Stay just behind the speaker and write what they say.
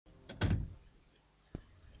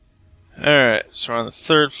Alright, so we're on the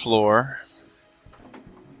 3rd floor.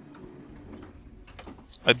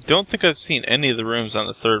 I don't think I've seen any of the rooms on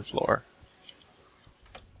the 3rd floor.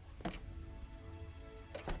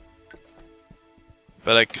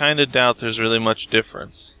 But I kinda doubt there's really much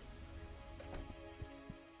difference.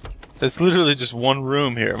 There's literally just one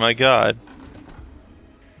room here, my god.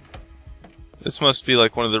 This must be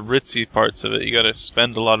like one of the ritzy parts of it. You gotta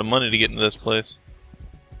spend a lot of money to get into this place.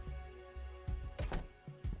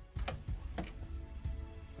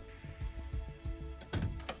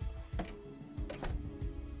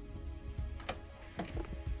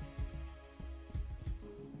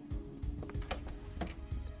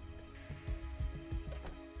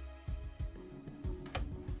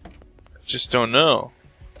 Just don't know.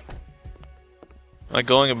 Am I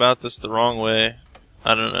going about this the wrong way?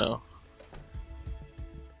 I don't know.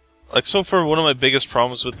 Like, so far, one of my biggest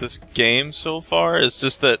problems with this game so far is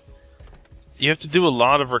just that you have to do a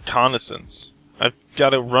lot of reconnaissance. I've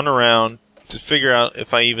got to run around to figure out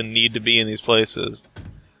if I even need to be in these places.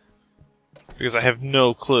 Because I have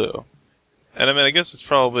no clue. And I mean, I guess it's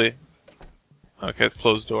probably... Okay, it's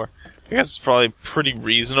closed door. I guess it's probably pretty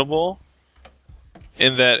reasonable.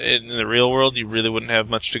 In that, in the real world, you really wouldn't have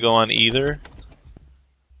much to go on either.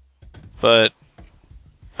 But,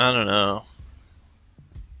 I don't know.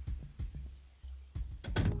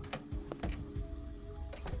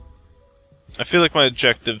 I feel like my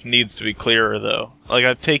objective needs to be clearer, though. Like,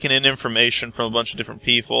 I've taken in information from a bunch of different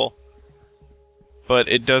people, but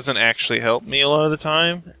it doesn't actually help me a lot of the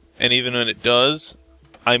time. And even when it does,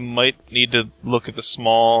 I might need to look at the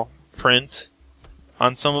small print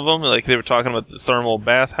on some of them. Like, they were talking about the thermal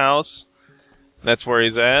bathhouse. That's where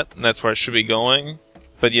he's at, and that's where I should be going.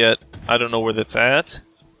 But yet, I don't know where that's at.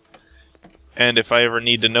 And if I ever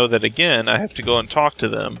need to know that again, I have to go and talk to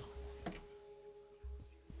them.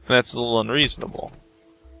 And that's a little unreasonable.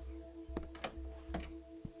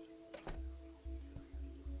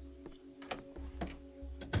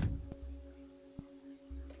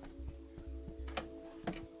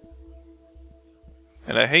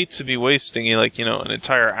 And I hate to be wasting, like, you know, an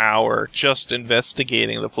entire hour just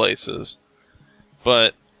investigating the places.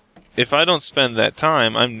 But if I don't spend that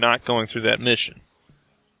time, I'm not going through that mission.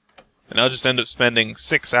 And I'll just end up spending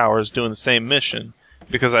 6 hours doing the same mission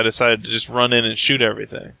because I decided to just run in and shoot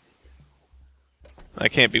everything. I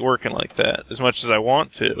can't be working like that as much as I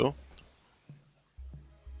want to.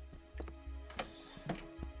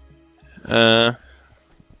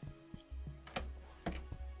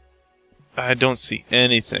 I don't see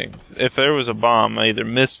anything. If there was a bomb, I either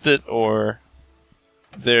missed it or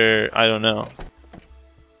I don't know.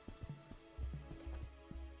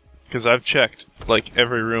 Because I've checked, like,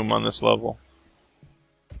 every room on this level.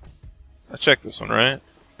 I checked this one, right?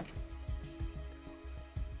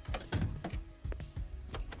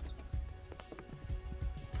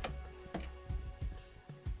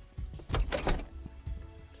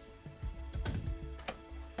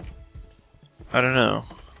 I don't know.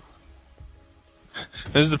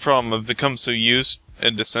 This is the problem. I've become so used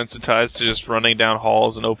and desensitized to just running down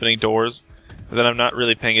halls and opening doors that I'm not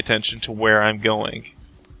really paying attention to where I'm going.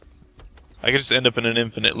 I could just end up in an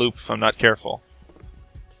infinite loop if I'm not careful.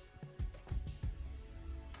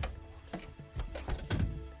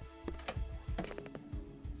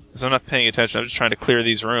 So I'm not paying attention, I'm just trying to clear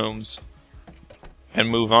these rooms and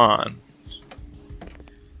move on.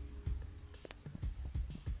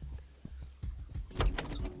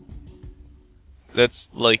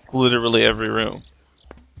 That's like literally every room.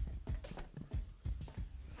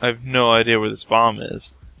 I have no idea where this bomb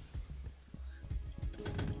is.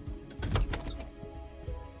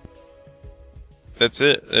 That's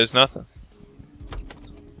it. There's nothing.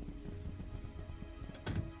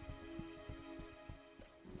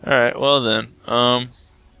 Alright, well then.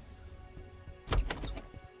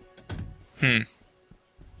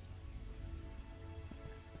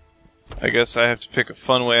 I guess I have to pick a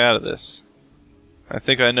fun way out of this. I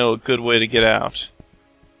think I know a good way to get out.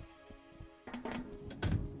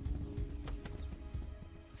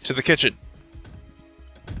 To the kitchen.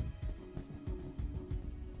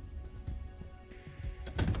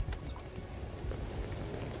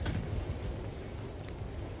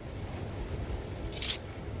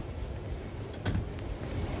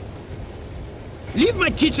 Leave my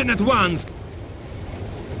kitchen at once!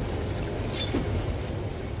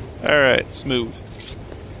 Alright, smooth.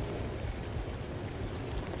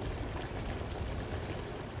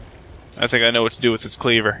 I think I know what to do with this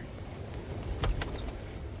cleaver.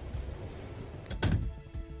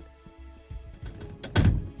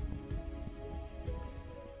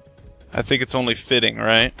 I think it's only fitting,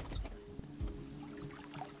 right?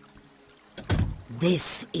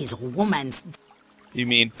 This is a woman's... You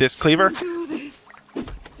mean this cleaver? Do this.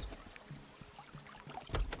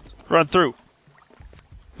 Run through.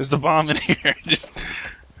 There's the bomb in here.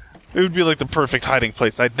 Just... It would be like the perfect hiding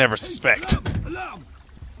place. I'd never suspect. Alarm!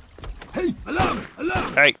 Hey, alarm!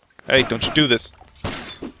 Alarm! Hey! Hey, don't you do this.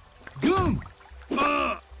 Gun!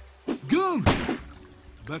 Gun!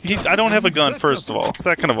 I don't have a gun, first of all.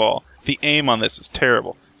 Second of all, the aim on this is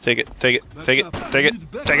terrible. Take it, take it, take it, take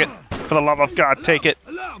it, take it. For the love of God, take it.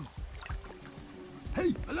 Alarm!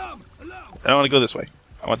 Hey, alarm! Alarm! I don't want to go this way.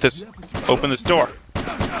 I want this. Open this door.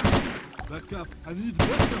 Back up! I need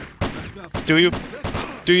backup! Back up! Do you?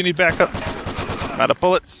 Do you need backup? I'm out of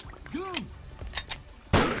bullets.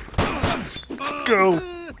 Go!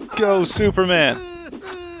 Go, Superman!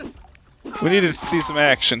 We needed to see some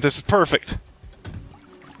action. This is perfect.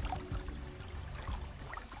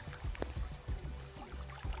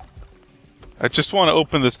 I just want to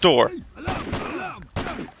open this door.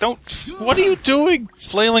 Don't... What are you doing?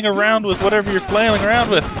 Flailing around with whatever you're flailing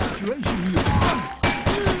around with.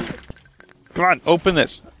 Come on, open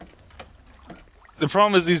this. The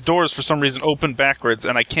problem is these doors, for some reason, open backwards,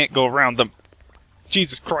 and I can't go around them.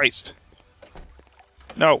 Jesus Christ.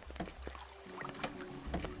 No.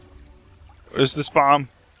 Where's this bomb?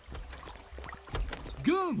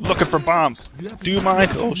 Looking for bombs. Do you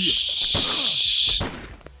mind? Oh, shh.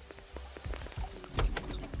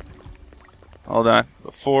 Hold on.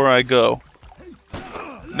 Before I go.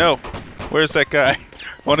 No. Where's that guy? I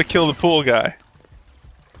want to kill the pool guy.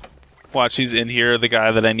 Watch, he's in here, the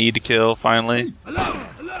guy that I need to kill, finally. Alarm!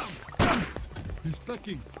 Alarm! He's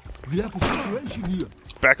packing. We have a situation here.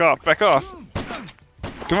 Back off, back off.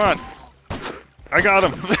 Come on. I got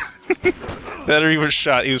him. That or he was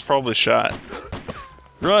shot. He was probably shot.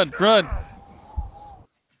 Run, run.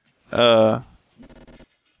 That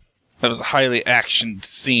was a highly actioned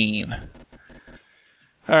scene.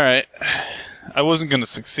 Alright. I wasn't going to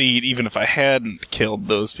succeed even if I hadn't killed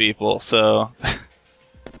those people, so...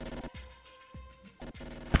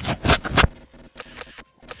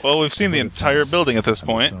 Well, we've seen the entire building at this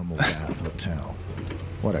point. Thermal Bath Hotel.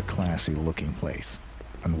 What a classy looking place.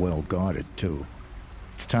 And well guarded, too.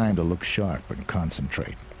 It's time to look sharp and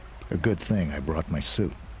concentrate. A good thing I brought my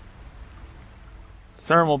suit.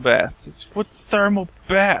 Thermal bath. What's thermal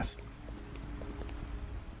bath?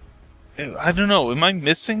 I don't know. Am I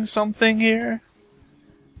missing something here?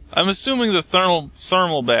 I'm assuming the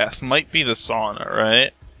thermal bath might be the sauna,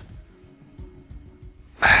 right?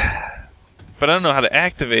 But I don't know how to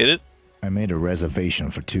activate it. I made a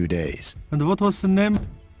reservation for 2 days. And what was the name?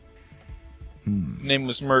 Name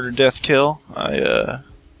was Murder, Death, Kill. I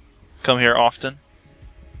come here often.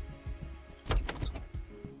 You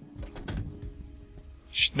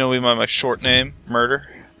should know me by my short name, Murder,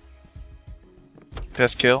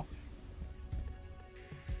 Death, Kill.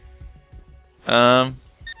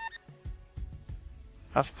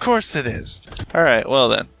 Of course it is. Alright, well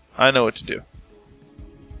then. I know what to do.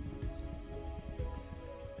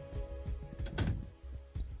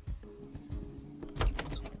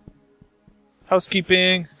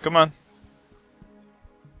 Housekeeping! Come on.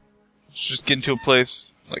 Let's just get into a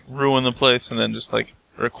place, like, ruin the place, and then just, like,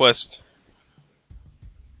 request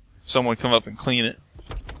someone come up and clean it.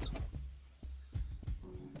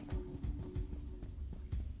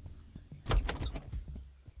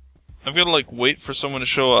 I've got to, like, wait for someone to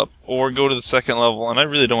show up, or go to the second level, and I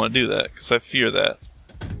really don't want to do that, because I fear that.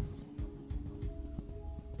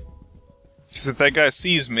 Because if that guy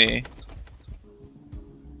sees me,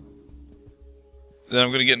 then I'm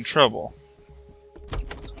going to get in trouble.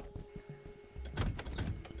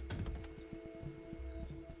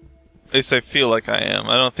 At least I feel like I am.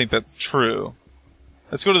 I don't think that's true.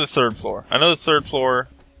 Let's go to the third floor. I know the third floor...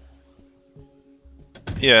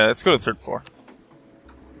 Yeah, let's go to the third floor.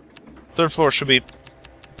 Third floor should be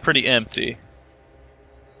pretty empty.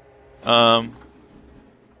 And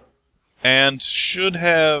should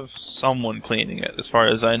have someone cleaning it, as far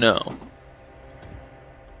as I know.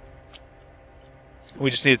 We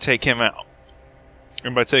just need to take him out.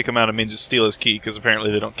 And by take him out, I mean just steal his key, because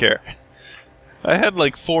apparently they don't care. I had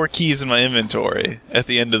like 4 keys in my inventory at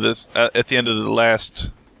the end of this, at the end of the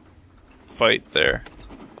last fight there.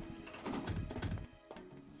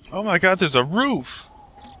 Oh my god, there's a roof!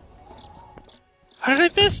 How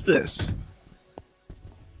did I miss this?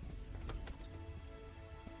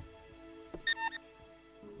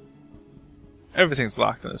 Everything's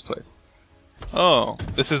locked in this place. Oh,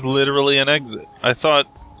 this is literally an exit. I thought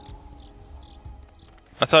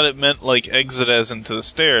it meant like exit as into the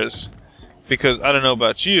stairs. Because I don't know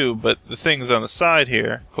about you, but the things on the side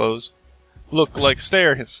here, close, look like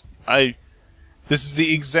stairs. That This is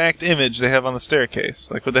the exact image they have on the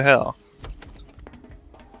staircase. Like, what the hell?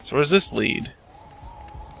 So where's this lead?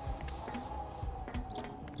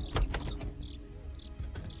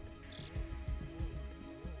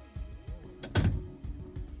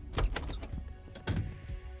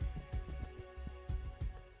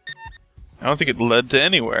 I don't think it led to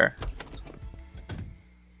anywhere.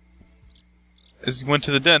 It went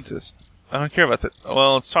to the dentist. I don't care about that.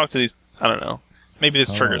 Well, let's talk to these... I don't know. Maybe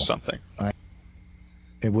this triggers something.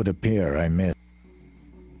 It would appear I missed.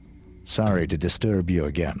 Sorry to disturb you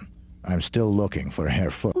again. I'm still looking for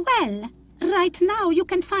Herr Foot. Well, right now you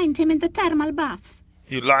can find him in the thermal bath.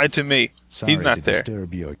 You lied to me. Sorry He's not to there.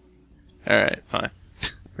 disturb you. Alright, fine.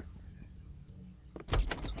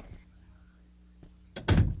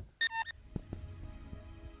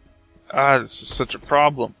 This is such a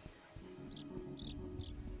problem.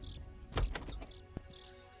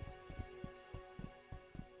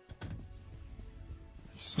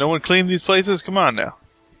 Does no one clean these places? Come on now.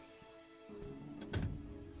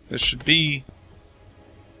 There should be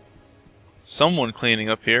someone cleaning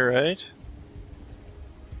up here, right?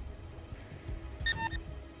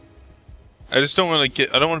 I just don't want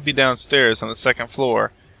to I don't want to be downstairs on the second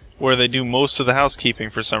floor where they do most of the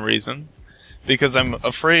housekeeping for some reason, because I'm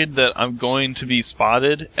afraid that I'm going to be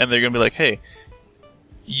spotted and they're going to be like, "Hey,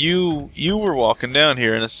 you were walking down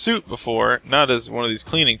here in a suit before, not as one of these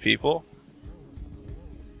cleaning people."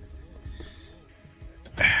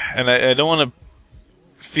 And I don't want to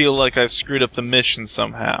feel like I've screwed up the mission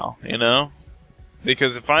somehow, you know?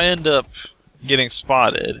 Because if I end up getting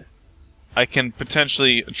spotted, I can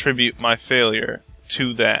potentially attribute my failure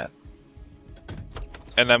to that.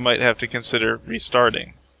 And I might have to consider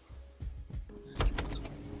restarting.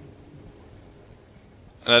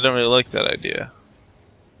 And I don't really like that idea.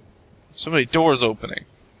 So many doors opening.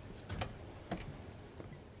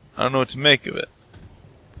 I don't know what to make of it.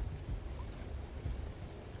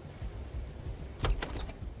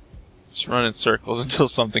 Just run in circles until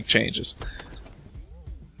something changes.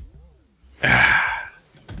 I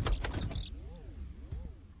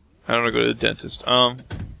don't want to go to the dentist. I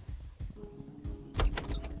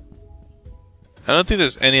don't think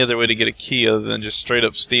there's any other way to get a key other than just straight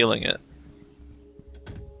up stealing it.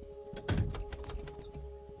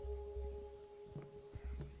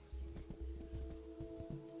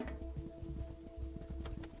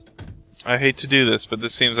 I hate to do this, but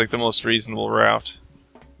this seems like the most reasonable route.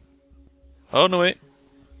 Oh, no, wait.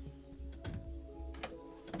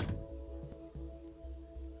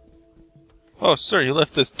 Oh, sir, you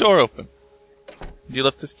left this door open. You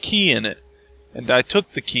left this key in it. And I took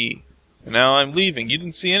the key. And now I'm leaving. You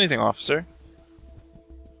didn't see anything, officer.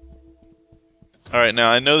 Alright,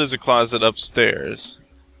 now I know there's a closet upstairs.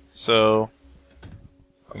 So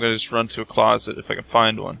I'm gonna just run to a closet if I can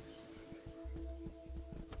find one.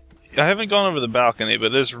 I haven't gone over the balcony,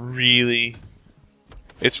 but there's really...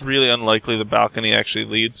 It's really unlikely the balcony actually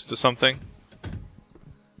leads to something.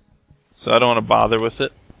 So I don't want to bother with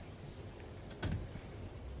it.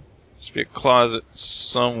 Should be a closet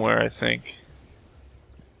somewhere, I think.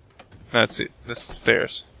 That's it. This is the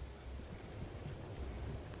stairs.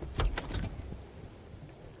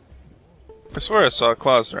 I swear I saw a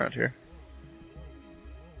closet around here.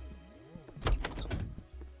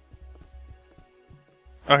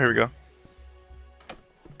 Oh, here we go.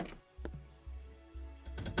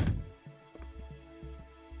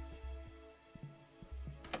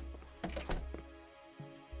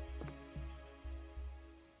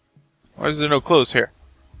 Why is there no clothes here?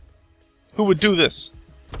 Who would do this?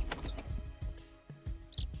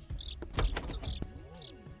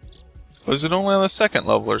 Was it only on the second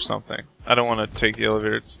level or something? I don't want to take the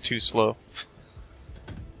elevator, it's too slow.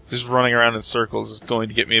 Just running around in circles is going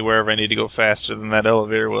to get me wherever I need to go faster than that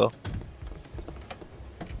elevator will.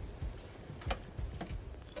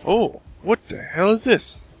 Oh, what the hell is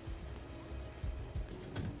this?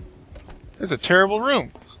 It's a terrible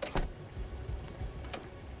room.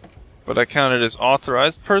 But I counted as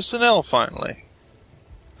authorized personnel, finally.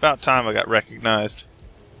 About time I got recognized.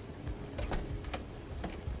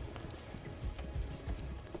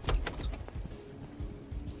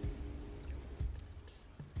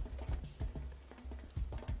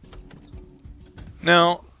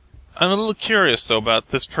 Now, I'm a little curious, though, about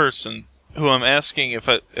this person who I'm asking if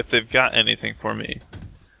they've got anything for me.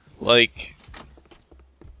 Like,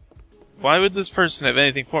 why would this person have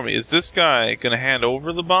anything for me? Is this guy gonna hand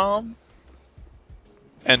over the bomb?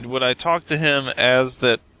 And would I talk to him as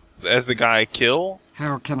the guy I kill?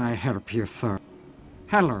 How can I help you, sir?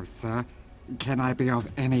 Hello, sir. Can I be of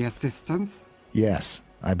any assistance? Yes,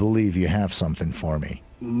 I believe you have something for me.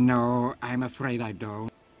 No, I'm afraid I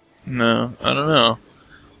don't. No, I don't know.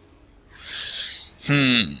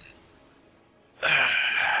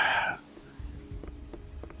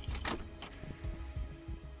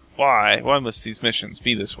 Why? Why must these missions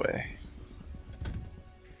be this way?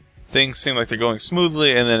 Things seem like they're going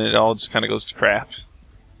smoothly, and then it all just kind of goes to crap.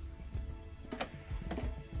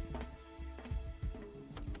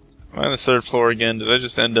 Am I on the 3rd floor again? Did I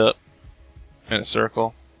just end up in a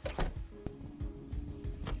circle?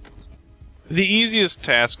 The easiest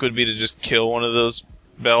task would be to just kill one of those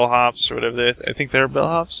bellhops, or whatever I think they're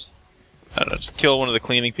bellhops? I don't know, just kill one of the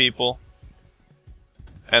cleaning people.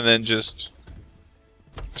 And then just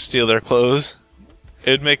steal their clothes.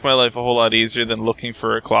 It'd make my life a whole lot easier than looking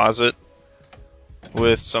for a closet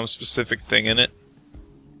with some specific thing in it.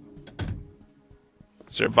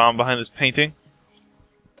 Is there a bomb behind this painting?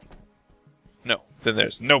 No. Then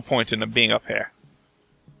there's no point in being up here.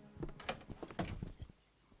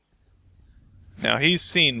 Now, he's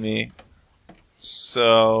seen me,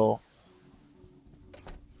 so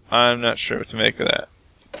I'm not sure what to make of that.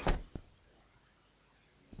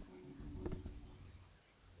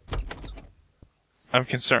 I'm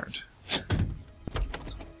concerned.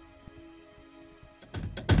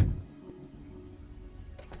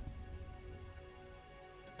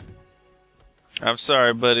 I'm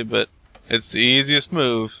sorry, buddy, but it's the easiest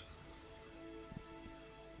move.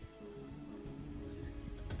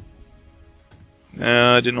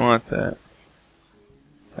 No, I didn't want that.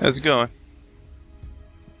 How's it going?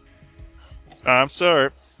 I'm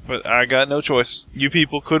sorry, but I got no choice. You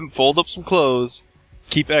people couldn't fold up some clothes.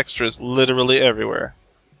 Keep extras literally everywhere.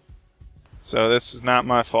 So this is not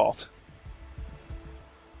my fault.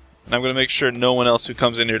 And I'm going to make sure no one else who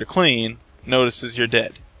comes in here to clean notices you're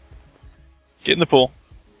dead. Get in the pool.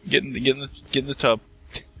 Get in the tub.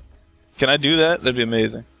 Can I do that? That'd be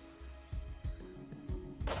amazing.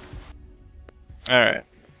 Alright.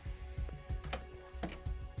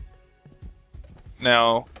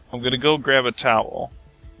 Now, I'm going to go grab a towel.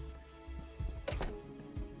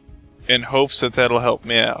 In hopes that that'll help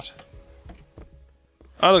me out.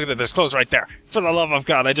 Oh, look at that. There's clothes right there. For the love of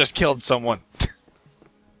God, I just killed someone.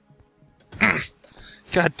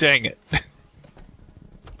 God dang it.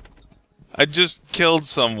 I just killed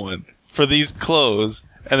someone for these clothes,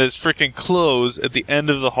 and there's freaking clothes at the end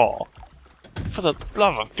of the hall. For the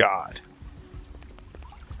love of God.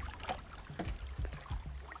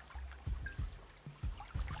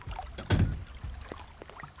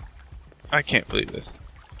 I can't believe this.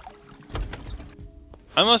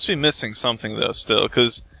 I must be missing something though still,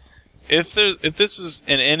 because if this is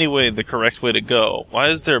in any way the correct way to go, why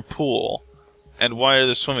is there a pool and why are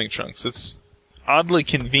there swimming trunks? It's oddly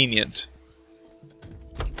convenient.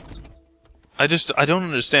 I don't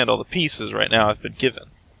understand all the pieces right now I've been given.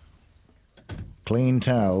 Clean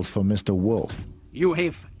towels for Mr. Wolf. You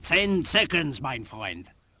have 10 seconds, mein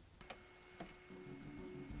Freund.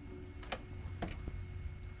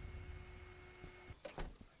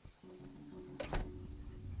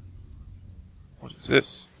 What is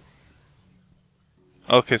this?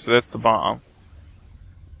 Okay, so that's the bomb.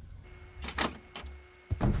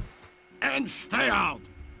 And stay out!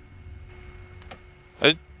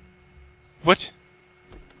 What?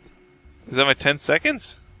 Is that my 10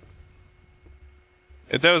 seconds?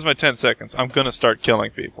 If that was my 10 seconds, I'm gonna start killing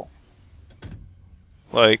people.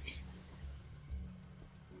 Like,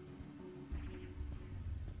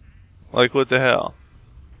 what the hell?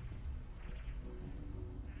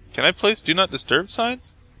 Can I place Do Not Disturb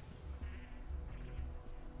signs?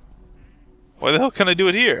 Why the hell can I do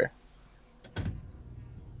it here?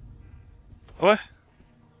 What?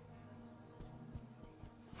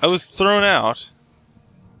 I was thrown out.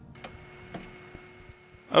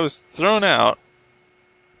 I was thrown out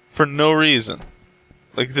for no reason.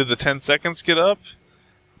 Like, did the 10 seconds get up?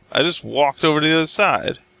 I just walked over to the other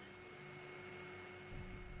side.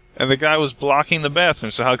 And the guy was blocking the bathroom,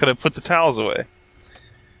 so how could I put the towels away?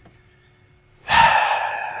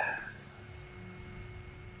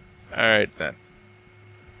 Alright then.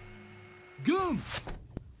 Gun!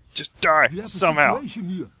 Just die, We have a somehow. situation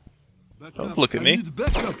here. Don't look at me. I need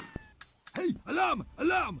backup. Hey, alarm!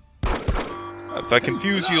 Alarm! If I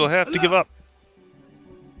confuse you, you'll have to give up.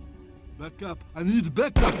 Backup! I need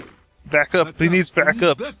backup! Back up, he needs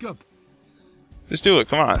backup. Backup! Just do it,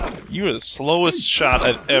 come on. You are the slowest shot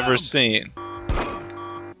I've ever seen.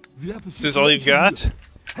 We have a Is this all you've got? situation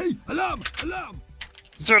here. Hey, alarm! Alarm!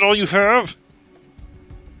 Is that all you have?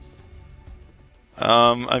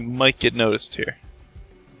 I might get noticed here.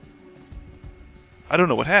 I don't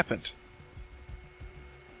know what happened.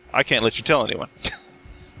 I can't let you tell anyone.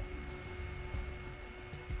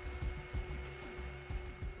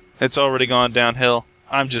 It's already gone downhill.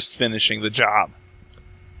 I'm just finishing the job.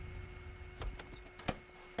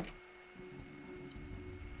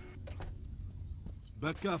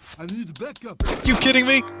 Backup. I need backup. You kidding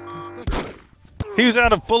me? Backup. He's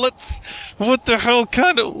out of bullets? What the hell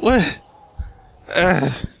kind of... what?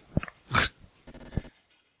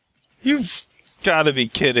 You've gotta be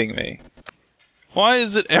kidding me. Why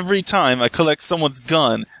is it every time I collect someone's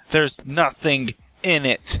gun, there's nothing in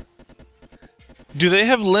it? Do they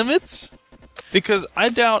have limits? Because I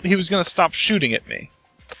doubt he was gonna stop shooting at me.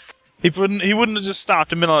 He wouldn't have just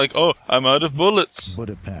stopped and been like, oh, I'm out of bullets.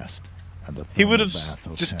 Budapest. And the He would have Thermal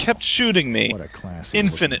Bath just Hotel. kept shooting me What a classy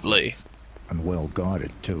infinitely. looking place. And well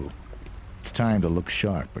guarded, too. It's time to look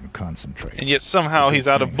sharp and concentrate. And yet somehow Good he's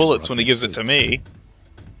out thing of I bullets brought when he my gives it suit. to me.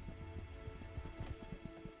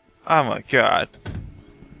 Oh my god.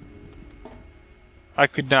 I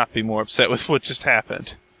could not be more upset with what just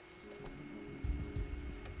happened.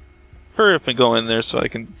 Hurry up and go in there so I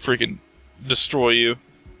can freaking destroy you.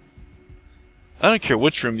 I don't care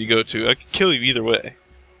which room you go to, I could kill you either way.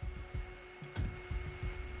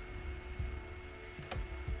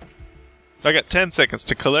 I got 10 seconds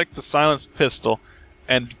to collect the silenced pistol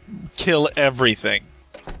and kill everything.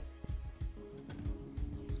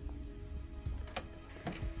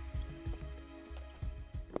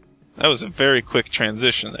 That was a very quick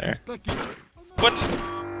transition there. Backup. What?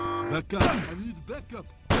 Backup. I need backup.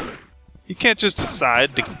 You can't just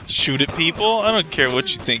decide to shoot at people. I don't care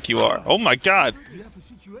what you think you are. Oh my god! We have a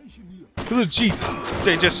situation here. Oh, Jesus!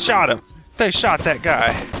 They just shot him! They shot that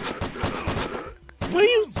guy! Will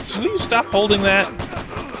you stop holding that?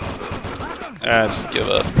 Just give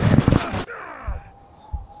up.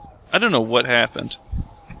 I don't know what happened.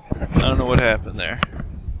 I don't know what happened there.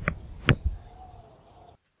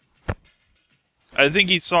 I think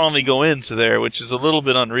he saw me go into there, which is a little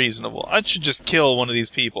bit unreasonable. I should just kill one of these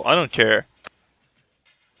people. I don't care.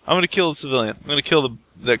 I'm gonna kill the civilian. I'm gonna kill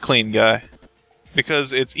that clean guy.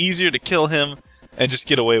 Because it's easier to kill him and just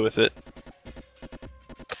get away with it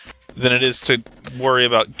than it is to worry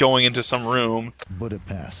about going into some room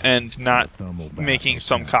Budapest. and not Thermal Bath making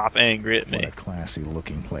some Hotel. cop angry at What me. a classy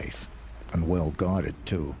looking place. And well guarded,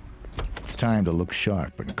 too. It's time to look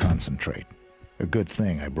sharp and concentrate. A good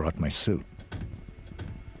thing I brought my suit.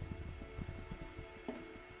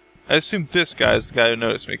 I assume this guy's the guy who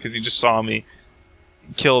noticed me because he just saw me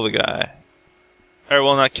kill the guy. Or,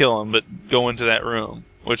 well, not kill him, but go into that room,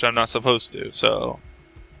 which I'm not supposed to, so...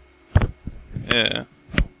 yeah.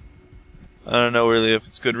 I don't know really if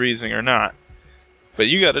it's good reasoning or not. But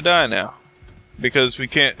you gotta die now. Because we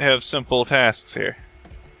can't have simple tasks here.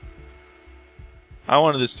 I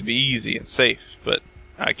wanted this to be easy and safe, but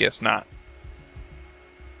I guess not.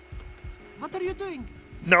 What are you doing?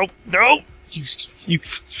 Nope, nope! You...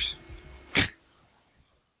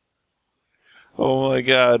 Oh my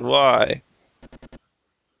god, why?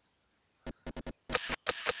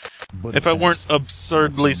 If I weren't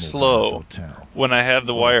absurdly slow when I have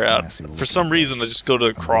the wire out, for some reason I just go to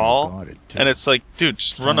a crawl, and it's like, dude,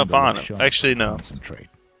 just run up on him. Actually, no.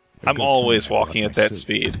 I'm always walking at that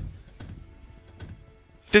speed.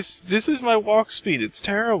 This is my walk speed. It's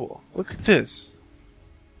terrible. Look at this.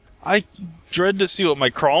 I dread to see what my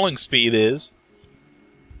crawling speed is.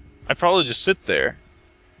 I probably just sit there.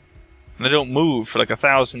 And I don't move for like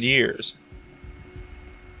 1,000 years.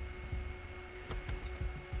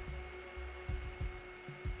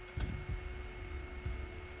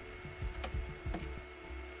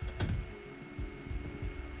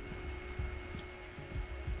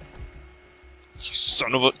 You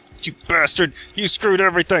son of a... you bastard! You screwed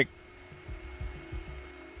everything!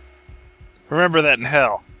 Remember that in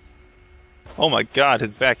hell. Oh my god,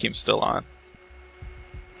 his vacuum's still on.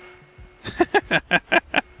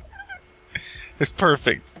 It's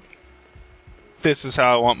perfect. This is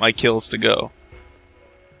how I want my kills to go.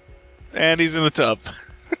 And he's in the tub.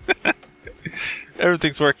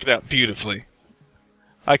 Everything's worked out beautifully.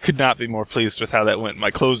 I could not be more pleased with how that went. My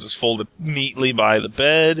clothes is folded neatly by the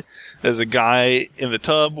bed. There's a guy in the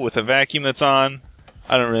tub with a vacuum that's on.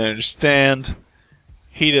 I don't really understand.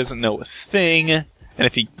 He doesn't know a thing. And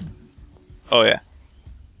if he... oh yeah.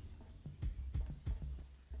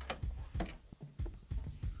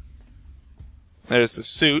 There's the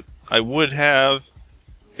suit. I would have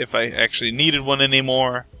if I actually needed one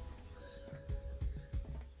anymore.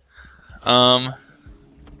 I'm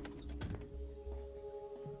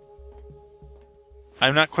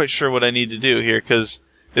not quite sure what I need to do here, because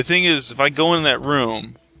the thing is, if I go in that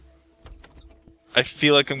room, I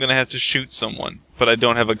feel like I'm going to have to shoot someone, but I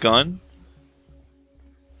don't have a gun.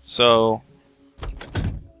 So I'm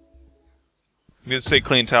going to say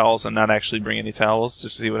clean towels and not actually bring any towels,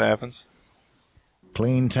 just to see what happens.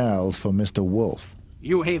 Clean towels for Mr. Wolf.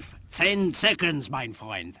 You have 10 seconds, mein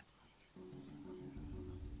Freund.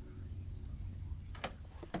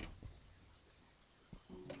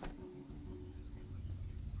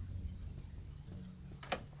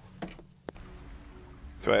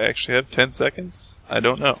 Do I actually have 10 seconds? I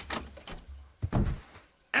don't know.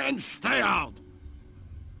 And stay out!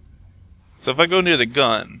 So if I go near the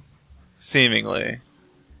gun, seemingly,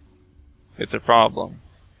 it's a problem.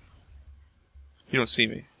 You don't see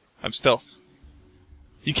me. I'm stealth.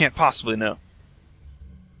 You can't possibly know.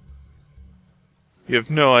 You have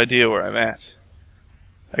no idea where I'm at.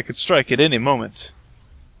 I could strike at any moment.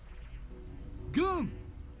 Gun!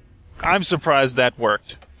 I'm surprised that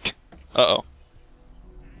worked. Uh-oh.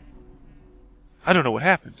 I don't know what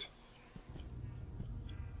happened.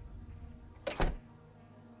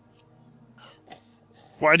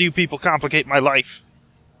 Why do you people complicate my life?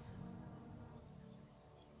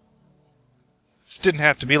 This didn't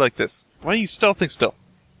have to be like this. Why are you stealthing still?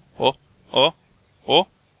 Oh, oh, oh,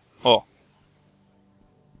 oh.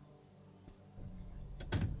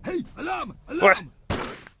 Hey, alarm! Alarm! What?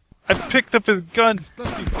 I picked up his gun! He's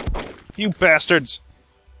backing. You bastards!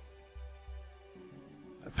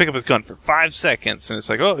 I pick up his gun for 5 seconds, and it's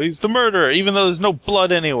like, oh, he's the murderer, even though there's no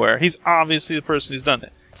blood anywhere. He's obviously the person who's done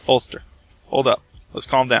it. Holster. Hold up. Let's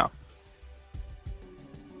calm down.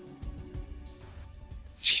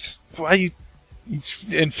 Jesus, why are you...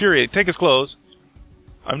 He's infuriated. Take his clothes.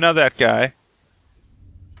 I'm now that guy.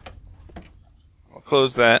 I'll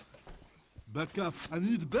close that. Back up. I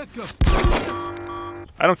need backup.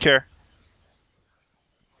 I don't care.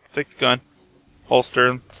 Take the gun.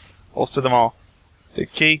 Holster. Holster them all. Take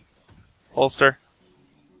the key. Holster.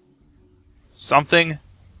 Something.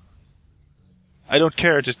 I don't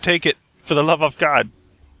care. Just take it. For the love of God.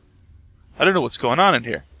 I don't know what's going on in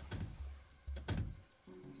here.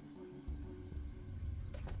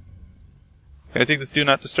 Can I take this do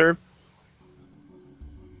not disturb?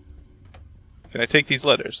 Can I take these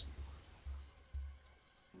letters?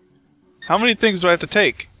 How many things do I have to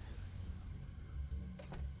take?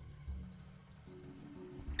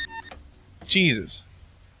 Jesus.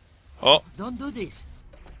 Oh. Don't do this.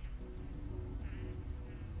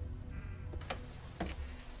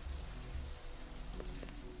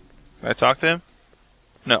 Can I talk to him?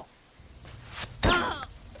 No.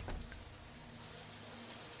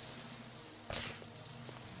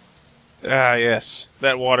 Ah, yes.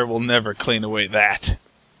 That water will never clean away that.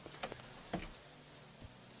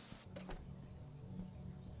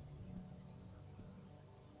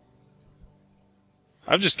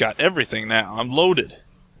 I've just got everything now. I'm loaded.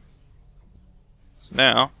 So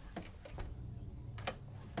now...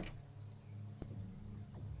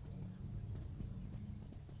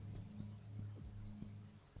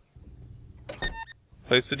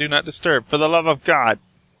 Place the do not disturb. For the love of God.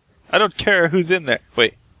 I don't care who's in there.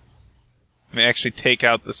 Wait. Let me actually take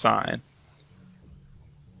out the sign.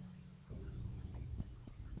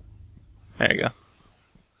 There you go.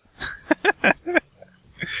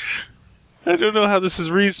 I don't know how this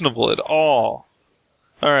is reasonable at all.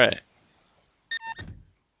 Alright.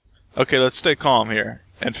 Okay, let's stay calm here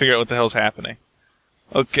and figure out what the hell's happening.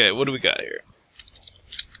 Okay, what do we got here?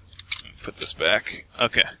 Put this back.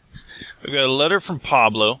 Okay. We've got a letter from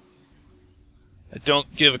Pablo. I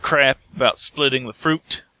don't give a crap about splitting the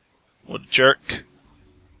fruit. What a jerk.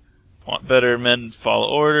 Want better men to follow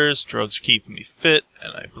orders. Drugs are keeping me fit,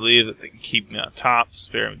 and I believe that they can keep me on top.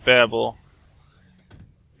 Spare me babble.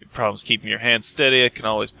 If your problem's keeping your hands steady, I can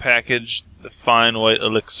always package the fine white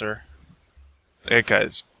elixir. That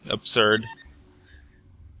guy's absurd.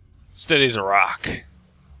 Steady as a rock.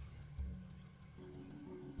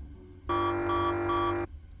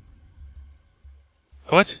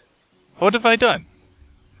 What? What have I done?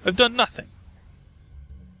 I've done nothing.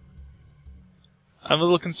 I'm a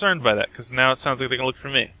little concerned by that, because now it sounds like they can look for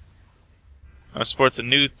me. I support the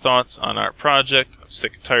new thoughts on our project. I'm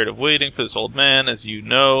sick and tired of waiting for this old man. As you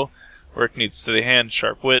know, work needs steady hand,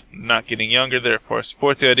 sharp wit, and not getting younger. Therefore, I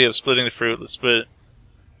support the idea of splitting the fruit. Let's split it.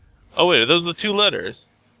 Oh wait, are those the two letters?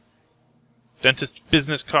 Dentist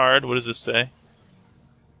business card. What does this say?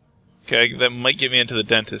 Okay, that might get me into the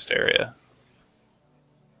dentist area.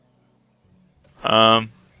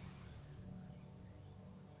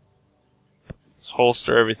 Let's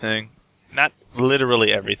holster everything. Not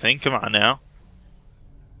literally everything. Come on now.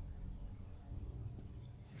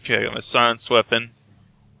 Okay, I got my silenced weapon.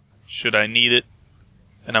 Should I need it?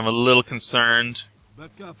 And I'm a little concerned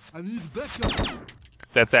Back up. I need backup.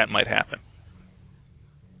 that might happen.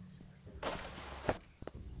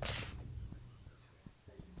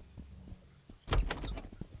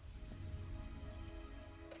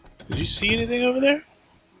 Did you see anything over there?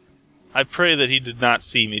 I pray that he did not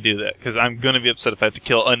see me do that, because I'm going to be upset if I have to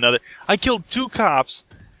kill another... I killed 2 cops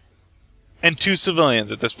and 2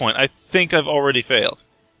 civilians at this point. I think I've already failed.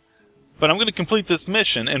 But I'm going to complete this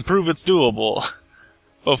mission and prove it's doable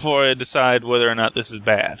before I decide whether or not this is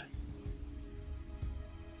bad.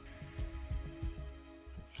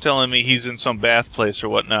 Telling me he's in some bath place or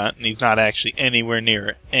whatnot, and he's not actually anywhere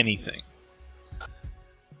near anything.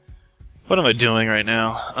 What am I doing right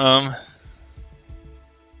now?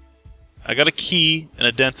 I got a key and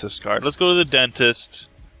a dentist card. Let's go to the dentist.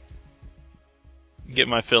 Get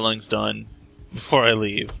my fillings done before I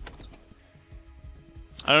leave.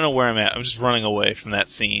 I don't know where I'm at. I'm just running away from that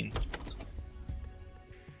scene.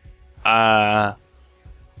 I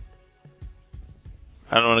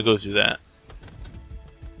don't want to go through that.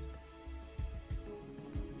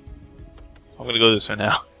 I'm gonna go this way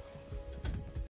now.